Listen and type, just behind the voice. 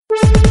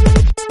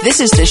This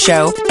is the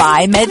show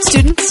by med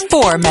students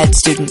for med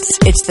students.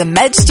 It's the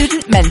Med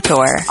Student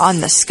Mentor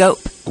on The Scope.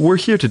 We're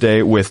here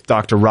today with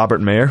Dr. Robert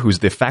Mayer, who's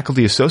the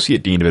Faculty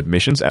Associate Dean of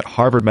Admissions at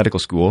Harvard Medical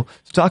School,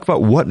 to talk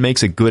about what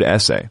makes a good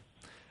essay.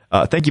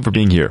 Thank you for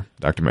being here,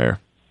 Dr. Mayer.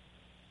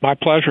 My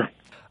pleasure.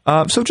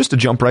 So just to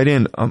jump right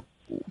in,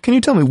 can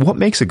you tell me what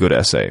makes a good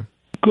essay?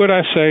 Good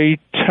essay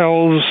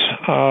tells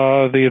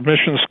the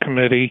admissions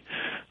committee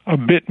a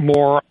bit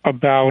more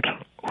about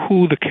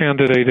who the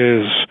candidate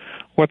is,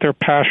 what their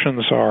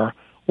passions are,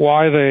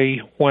 why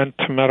they went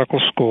to medical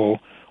school,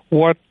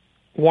 what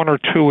one or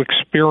two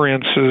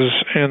experiences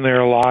in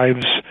their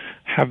lives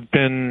have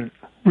been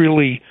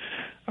really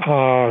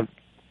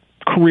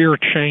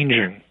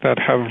career-changing, that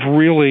have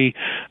really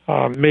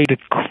made it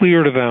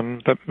clear to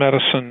them that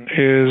medicine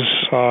is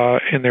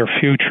in their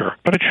future.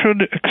 But it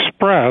should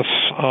express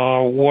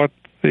what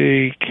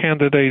the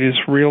candidate is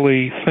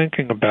really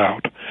thinking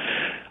about.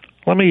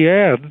 Let me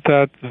add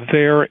that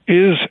there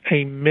is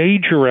a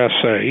major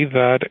essay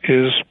that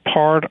is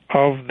part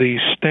of the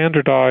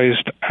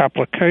standardized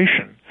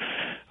application.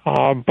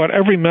 But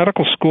every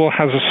medical school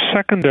has a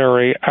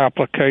secondary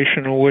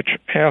application which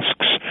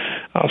asks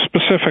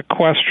specific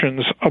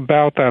questions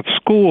about that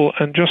school,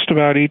 and just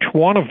about each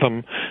one of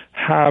them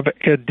have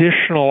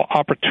additional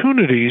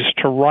opportunities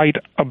to write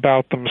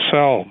about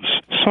themselves.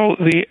 So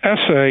the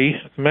essay,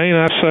 main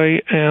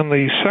essay, and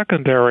the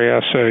secondary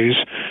essays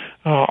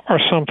are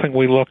something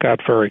we look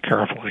at very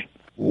carefully.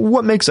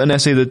 What makes an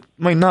essay that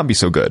might not be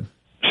so good?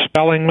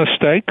 Spelling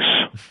mistakes.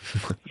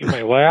 You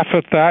may laugh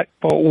at that,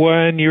 but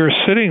when you're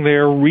sitting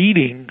there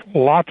reading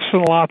lots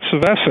and lots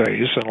of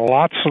essays and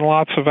lots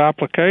of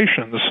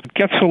applications, it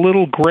gets a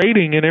little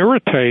grating and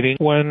irritating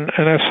when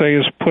an essay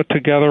is put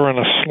together in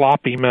a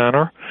sloppy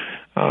manner,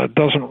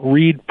 doesn't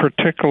read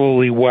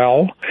particularly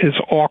well, is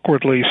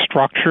awkwardly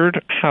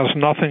structured, has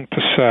nothing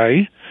to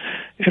say.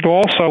 It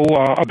also,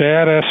 a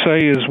bad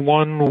essay is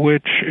one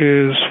which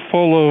is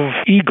full of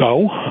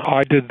ego.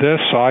 I did this,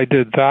 I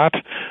did that.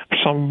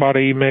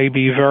 Somebody may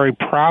be very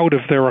proud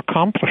of their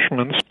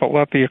accomplishments, but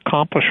let the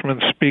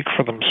accomplishments speak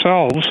for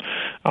themselves.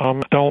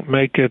 Don't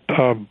make it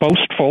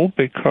boastful,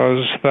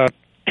 because that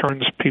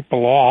turns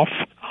people off.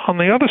 On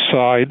the other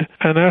side,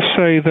 an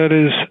essay that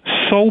is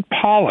so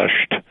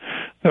polished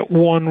that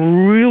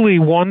one really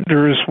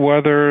wonders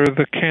whether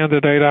the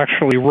candidate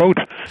actually wrote,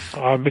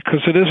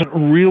 because it isn't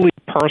really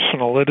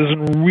personal. It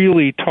isn't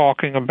really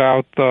talking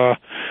about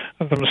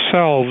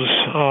themselves.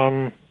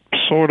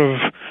 Sort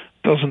of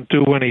doesn't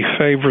do any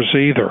favors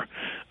either.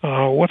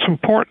 What's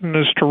important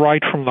is to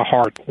write from the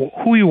heart.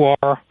 Who you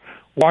are,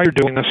 why you're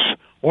doing this,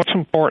 what's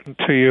important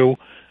to you,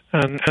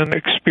 and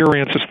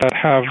experiences that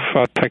have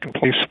taken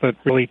place that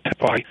really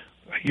typify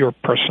your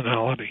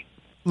personality.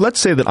 Let's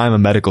say that I'm a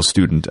medical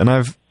student and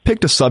I've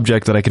picked a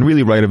subject that I can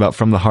really write about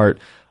from the heart.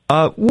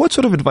 What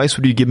sort of advice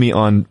would you give me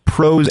on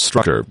prose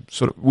structure?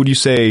 Would you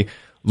say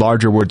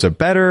larger words are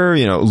better?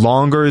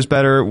 Longer is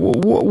better?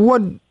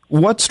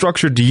 What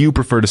structure do you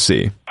prefer to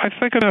see? I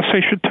think an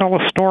essay should tell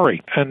a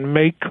story and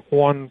make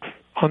one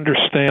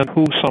understand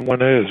who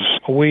someone is.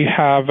 We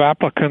have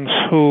applicants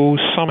who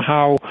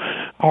somehow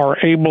are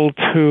able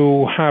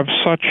to have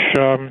such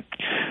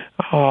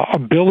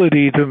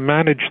ability to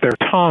manage their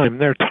time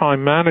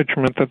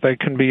management, that they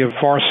can be a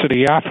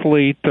varsity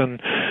athlete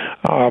and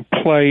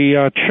play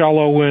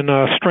cello in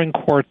a string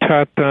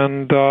quartet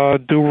and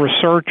do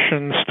research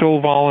and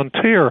still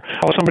volunteer.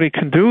 How somebody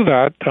can do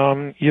that,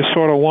 you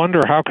sort of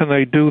wonder how can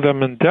they do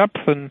them in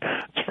depth, and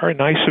it's very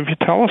nice if you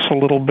tell us a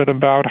little bit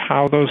about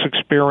how those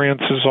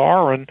experiences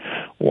are and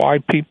why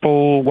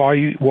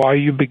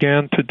you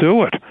began to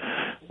do it.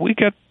 We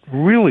get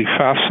really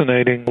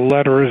fascinating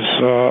letters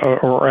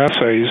or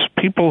essays,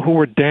 people who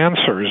were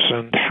dancers,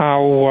 and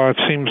how it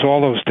seems all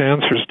those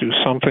dancers do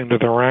something to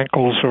their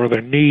ankles or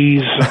their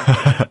knees.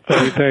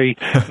 They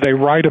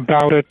write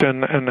about it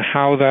and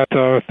how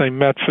that they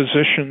met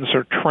physicians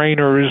or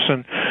trainers,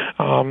 and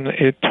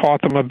it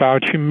taught them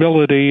about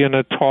humility, and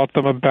it taught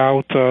them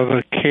about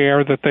the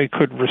care that they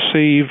could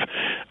receive.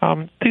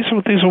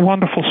 These are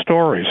wonderful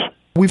stories.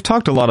 We've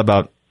talked a lot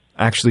about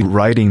actually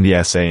writing the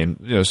essay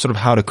and sort of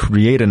how to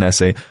create an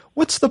essay.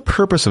 What's the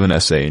purpose of an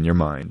essay in your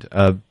mind?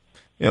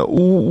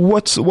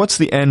 What's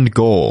the end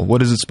goal?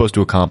 What is it supposed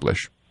to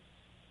accomplish?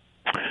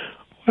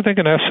 I think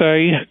an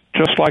essay,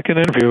 just like an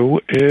interview,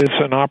 is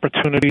an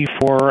opportunity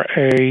for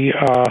a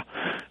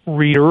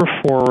reader,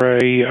 for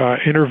a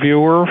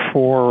interviewer,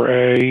 for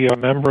a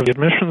member of the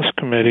admissions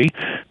committee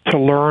to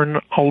learn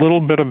a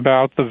little bit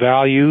about the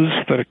values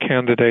that a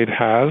candidate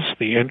has,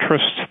 the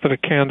interests that a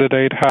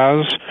candidate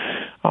has,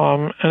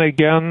 and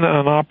again,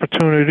 an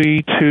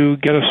opportunity to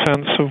get a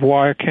sense of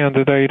why a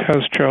candidate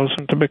has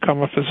chosen to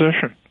become a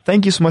physician.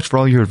 Thank you so much for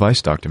all your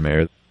advice, Dr.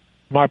 Mayer.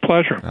 My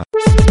pleasure.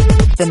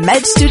 The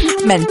Med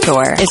Student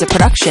Mentor is a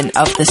production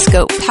of The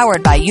Scope,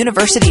 powered by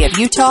University of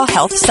Utah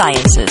Health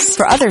Sciences.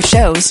 For other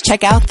shows,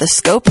 check out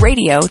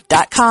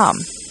thescoperadio.com.